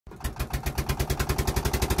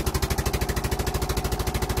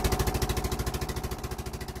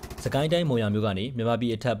စကိုင်းတိုင်းမုံရမြို့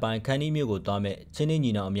ကနေမြန်မာပြည်အထက်ပိုင်းခန်းနီးမြို့ကိုသွားမဲ့ချင်းနှ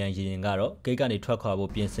င်းညီနောင်အမြန်ရေရင်ကတော့ဂိတ်ကနေထွက်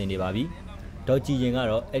ခွာဖို့ပြင်ဆင်နေပါပြီ။ဒေါ်ကြည်ရင်က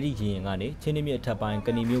တော့အဲ့ဒီရေရင်ကနေချင်းနှင်းမြို့အထက်ပိုင်း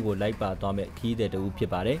ကဏီမြို့ကိုလိုက်ပါသွားမဲ့ခီး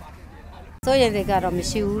တဲ့တူဖြစ်ပါတယ်။စိုးရိမ်စိတ်ကတော့မ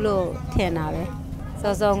ရှိဘူးလို့ထင်တာပဲ။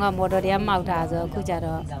စောစောကမော်တော်တရားမောက်တာဆိုအခုကျ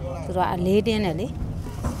တော့သူတို့အလေးတင်းတယ်လေ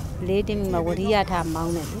။လေးတင်းပြီးမှဝရိယထား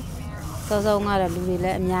မောင်းတယ်လေ။စောစောကတော့လူတွေ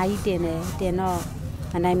လည်းအများကြီးတင်တယ်တင်တော့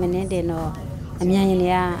မနိုင်မနှင်းတင်တော့အမြန်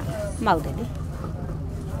ရင်တွေကမောက်တယ်လေ။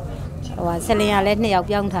ဆလင်ရလည်း2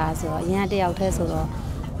ယောက်ပြောင်းထားဆိုတော့အရင်1ယောက်တည်းဆိုတော့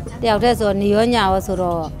1ယောက်တည်းဆိုတော့နေရောညရောဆို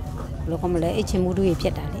တော့ဘယ်လိုကမလဲအချင်းမှုတွေဖြ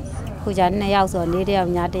စ်တာလေခုကျ2ယောက်ဆိုတော့နေ1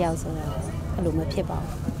ယောက်ည1ယောက်ဆိုတော့အဲ့လို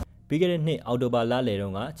မဖြစ်ပါဘူးပြီးခဲ့တဲ့နှစ်အောက်တိုဘာလလယ်တု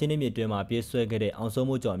န်းကချင်းနှင်းမြစ်တွင်းမှာပြေးဆွဲခဲ့တဲ့အောင်စိုး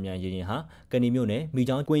မိုးကျော်အမြန်ရေရင်ဟာကဏီမြို့နယ်မိ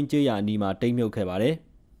ချောင်းကွင်းကျေးရွာအနီးမှာတိမ်မြုပ်ခဲ့ပါ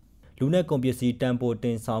တယ်လူနဲ့ကုန်ပစ္စည်းတန်ပိုတ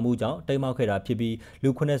င်ဆောင်မှုကြောင့်တိမ်မောက်ခဲ့တာဖြစ်ပြီးလူ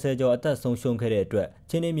80ကျော်အသက်ဆုံးရှုံးခဲ့တဲ့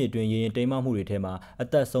အတွက်ချင်းနှင်းမြစ်တွင်းရေရင်တိမ်မောက်မှုတွေထဲမှာအ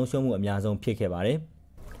သက်ဆုံးရှုံးမှုအများဆုံးဖြစ်ခဲ့ပါတယ်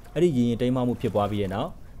အဲ့ဒီရေရင်တိမ်မောက်မှုဖြစ်ပွားပြီးတဲ့နောက်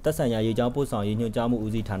သက်ဆိုင်ရာရေကြောင်းပို့ဆောင်ရေးညွှန်ကြား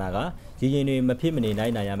မှုဦးစီးဌာနကရေရင်တွေမဖြစ်မနေ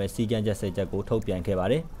နိုင်နိုင်ရမယ့်စီကံချက်စိတ်ချက်ကိုထုတ်ပြန်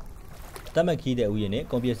ခဲ့ပါတယ်။တတ်မှတ်ခီးတဲ့ဥယျာဉ်နဲ့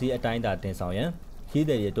ကွန်ပျူတာအတိုင်းအတာတင်ဆောင်ရန်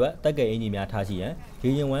ခီးတဲ့တွေအတွက်တက်ကဲအင်ဂျီများထားရှိရန်ရေ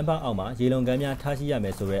ရင်ဝမ်းဖောက်အောက်မှာရေလုံကမ်းများထားရှိရ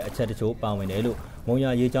မယ်ဆိုတဲ့အချက်တချို့ပါဝင်တယ်လို့မုံရ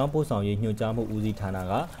ရေကြောင်းပို့ဆောင်ရေးညွှန်ကြားမှုဦးစီးဌာ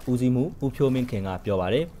နကဦးစီးမှုဦးဖြိုးမင်းခင်ကပြောပါတ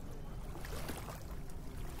ယ်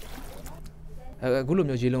အခုလို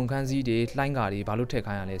မျိုးရေလုံခန်းစည်းတွေလှိုင်းကာတွေဘာလို့ထ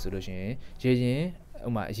ည့်ခိုင်းရလဲဆိုလို့ရှိရင်ရေရင်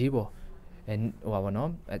ဥမာအရေးပေါ်ဟိုပါ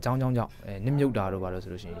ဘောနော်အကြောင်းနစ်မြုပ်တာတို့ပါလို့ဆို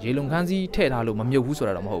လို့ရှိရင်ရေလုံခန်းစည်းထည့်ထားလို့မမြုပ်ဘူးဆိုတာ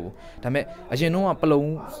တော့မဟုတ်ဘူးဒါပေမဲ့အရင်တော့ကပလုံ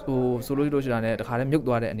ဟိုဆိုလို့ရှိတာနဲ့တခါတည်းမြုပ်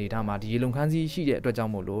သွားတဲ့အနေအထားမှာဒီရေလုံခန်းစည်းရှိတဲ့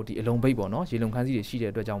အတွက်ကြောင့်မို့လို့ဒီအလုံးဘိတ်ပေါ့နော်ရေလုံခန်းစည်းတွေရှိ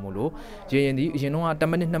တဲ့အတွက်ကြောင့်မို့လို့ရေရင်ဒီအရင်တော့က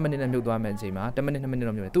10မိနစ်2မိနစ်နဲ့မြုပ်သွားမယ့်အချိန်မှာ10မိနစ်2မိ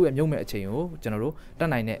နစ်တော့မြုပ်တယ်သူ့ရဲ့မြုပ်မဲ့အချိန်ကိုကျွန်တော်တို့တက်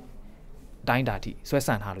နိုင်တဲ့တိုင်းတာထိဆွဲဆ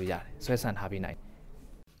န့်ထားလို့ရတယ်ဆွဲဆန့်ထားပြီး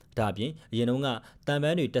နိုင်ဒါအပြင်အရင်တုန်းကတန်ပ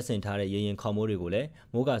န်းတွေတက်ဆင်ထားတဲ့ရေရင်ခေါင်းမိုးတွေကိုလ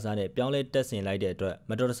ည်းမိုးကာစားနဲ့ပြောင်းလဲတက်ဆင်လိုက်တဲ့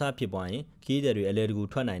အတွက်မတော်တဆဖြစ်ပွားရင်ခီးတဲ့တွေအလဲတကူ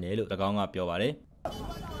ထွက်နိုင်တယ်လို့၎င်းကပြောပါ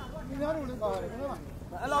တယ်ဒီများတို့လေးပါ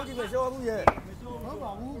တယ်အဲ့လောက်ကြီးပဲရှော့ဘူးရဲ့ဟုတ်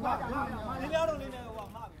ပါဘူးဒီများတို့လေးနဲ့ဟို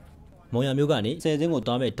မှာမုံရမျိုးကနေဆယ်စင်း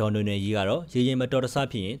ကိုသွားမဲ့ဒေါ်နွေကြီးကတော့ရေရင်မတော်တဆ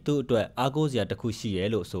ဖြစ်ရင်သူ့အတွက်အားကိုးစရာတစ်ခု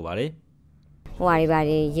ရှိရဲလို့ဆိုပါတယ်ဟိုဟာ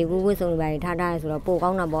တွေပါရေကူးဝှစ်စုံတွေပါထားထားရဆိုတော့ပိုကော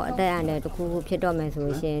င်းတာပေါ့အသက်အန္တရာယ်တစ်ခုခုဖြစ်တော့မယ်ဆို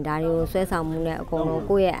ရှင်ဒါတွေကိုဆွဲဆောင်မှုနဲ့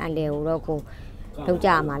အကုန်လုံးကိုယ့်ရဲ့အန္တရာယ်ကိုတော့ကိုထုတ်ကြ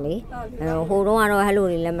မှာလေဟိုတုန်းကတော့ဟဲ့လို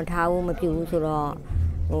တွေလည်းမထားဘူးမပြူဘူးဆိုတော့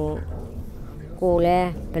ဟိုကိုလည်း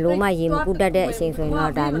ဘယ်လိုမှရေမကူးတတ်တဲ့အချိန်ဆိုရင်တော့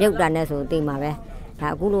ဒါမြုပ်တာနဲ့ဆိုသိမှာပဲဒါ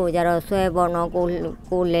အခုလိုကြတော့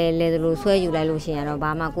ဆွဲပေါ်တော့ကိုလဲလိုဆွဲယူလိုက်လို့ရှင်ရတော့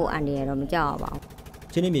ဘာမှကိုအန္တရာယ်တော့မကြောက်ပါ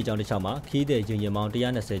ဘူးချင်းနှင်းမြေကြောင်းတစ်ချောင်းမှာခီးတဲ့ရေရင်ပေါင်း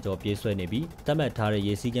120ကျော်ပြေးဆွဲနေပြီးတတ်မှတ်ထား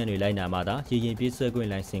တဲ့ရေစည်းကမ်းတွေလိုက်နာမှသာရေရင်ပြေးဆွဲခွင့်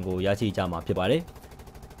လိုင်စင်ကိုရရှိကြမှာဖြစ်ပါတယ်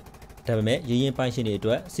။ဒါပေမဲ့ရေရင်ပိုင်ရှင်တွေ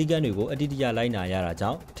အတွက်စည်းကမ်းတွေကိုအတိအကျလိုက်နာ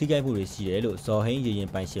ရတာကြောင့်ထိခိုက်မှုတွေရှိတယ်လို့ဇော်ဟိန်းရေ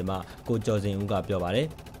ရင်ပိုင်ရှင်မကိုကျော်စင်ဦးကပြောပါတယ်။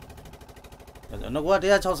ငါက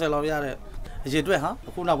160လောက်ရတဲ့အရေ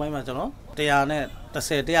အတွက်ဟာအခုနောက်ပိုင်းမှာကျွန်တော်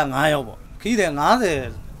110 105ရောက်ပေါ့ခီးတယ်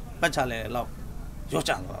90ပတ်ချလဲလောက်ရော့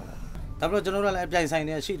ချသွားတာ။ဒါပေမဲ့ကျွန်တော်တို့လည်းအပြိုင်ဆိုင်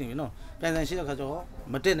နေရှိနေပြီနော်။ပြန်ဆိုင်ရှိ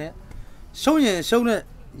တဲ့ခါကျတော့မတက်နဲ့ရှုံးရင်ရှုံးတဲ့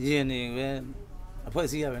ရင်တွေပဲအဖွဲ့အ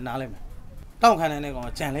စည်းရပဲနားလိုက်မယ်တောက်ခံနိုင်တဲ့ကောင်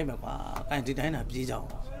ကြံလိုက်မယ်ကွာအဲဒီတိုင်းတာပြေးကြ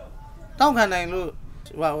အောင်တောက်ခံ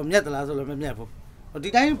နိုင်လို့ဟိုမြက်သလားဆိုလို့မမြက်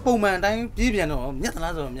ဘူးဒီတိုင်းပုံမှန်အတိုင်းပြေးပြန်တော့မြက်သ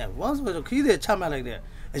လားဆိုတော့မြက်ဘူးဘာဆိုတော့ခီးတွေချမှတ်လိုက်တဲ့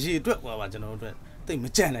အရေးအတွက်ကွာပါကျွန်တော်တို့အတွက်တိတ်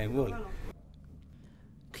မကြံနိုင်ဘူးလေ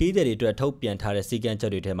ခီးတဲ့တွေအတွက်ထုတ်ပြန်ထားတဲ့စီကံချ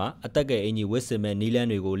က်တွေထဲမှာအသက်ကဲအင်ကြီးဝစ်စင်မဲ့နီလန်း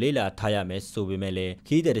တွေကိုလေ့လာထားရမယ်ဆိုပေမဲ့လည်း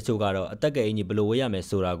ခီးတဲ့တချို့ကတော့အသက်ကဲအင်ကြီးဘယ်လိုဝေးရ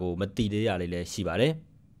မယ်ဆိုတာကိုမသိသေးရလေးလည်းရှိပါ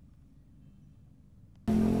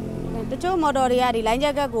တယ်တချို့မော်တော်တွေကဒီလို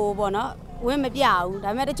င်းချက်ကက်ကိုပေါ့နော်ဝင်းမပြ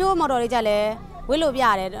ဘူးဒါပေမဲ့တချို့မော်တော်တွေကြလည်းဝစ်လို့ပြ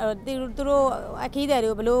တယ်သူတို့အခီးတဲ့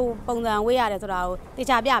တွေကိုဘယ်လိုပုံစံဝေးရတယ်ဆိုတာကိုတေ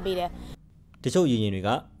ချာပြပေးတယ်တချို့ရင်းရင်တွေက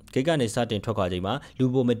ဂိတ်ကနေစတင်ထွက်ခွာချိန်မှာလူ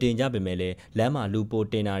ပိုမတင်ကြပေမဲ့လည်းလမ်းမှာလူပို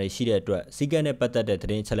တင်တာတွေရှိတဲ့အတွက်စီကံနဲ့ပတ်သက်တဲ့သ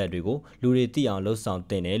တင်းချက်လက်တွေကိုလူတွေသိအောင်လှုပ်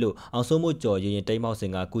ဆောင်တင်တယ်လို့အောင်စိုးမိုးကျော်ရင်တိမ်မောက်စ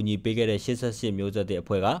င်ကကူညီပေးခဲ့တဲ့88မျိုးဆက်တဲ့အ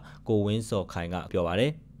ဖွဲ့ကကိုဝင်းစော်ခိုင်ကပြောပါ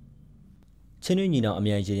တယ်ချင်းတွင်းညီနောင်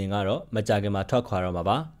အမြန်ရင်ကတော့မကြခင်မှာထွက်ခွာတော့မှာ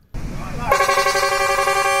ပါ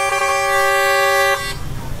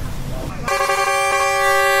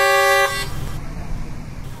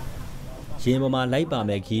ရင်ပေါ်မှာ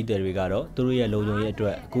လိုက်ပါမဲ့ခီးတယ်တွေကတော့သူတို့ရဲ့လုံခြုံရေးအတွ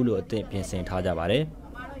က်အခုလိုအသင့်ပြင်ဆင်ထားကြပါတယ်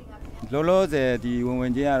။လောလောဆယ်ဒီဝ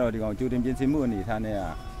င်ချင်းကတော့ဒီကောင်ကြိုတင်ပြင်ဆင်မှုအနေထား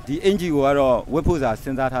နဲ့ဒီအင်ဂျီကိုကတော့ဝက်ဖို့စာ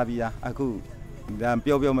စဉ်းစားထားပြီးသားအခုဒါ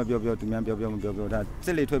ပြောမပြောသူများပြောမပြောဒါ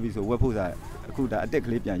စစ်လေထွက်ပြီးဆိုဝက်ဖို့စာအခုဒါအတက်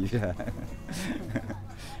ကလေးပြန်ယူတာ။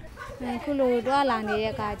ခုလိုတွားလာနေတဲ့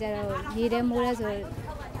အခါကျတော့ရေထဲမိုးလဲဆို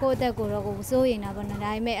ကိုယ့်အသက်ကိုတော့ကိုစိုးရိမ်တာပေါ့နော်။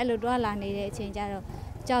ဒါပေမဲ့အဲ့လိုတွားလာနေတဲ့အချိန်ကျတော့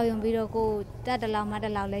ကြောက်ရွံပြီးတော့ကိုတက်တလောက်မှတ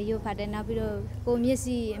လောက်လဲရုပ်ဖတ်တယ်နောက်ပြီးတော့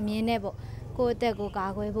ကိုမျက်စိအမြင်နဲ့ပေါ့ကိုယ့်အသက်ကိုကာ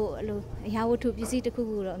ကွယ်ဖို့အဲ့လိုအရာဝတ္ထုပစ္စည်းတစ်ခု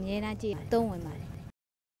ခုတော့အများအားကြည့်သုံးဝင်ပါတယ်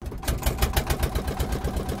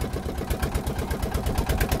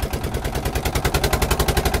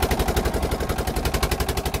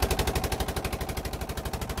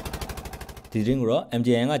ဒီသတင်းကိုတော့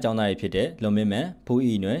MJN ကကျောင်းသားတွေဖြစ်တဲ့လွန်မင်းမန်၊ဖူး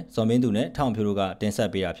အီနွယ်၊ဇော်မင်းသူနဲ့ထောင်ဖြိုးတို့ကတင်ဆက်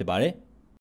ပေးတာဖြစ်ပါတယ်။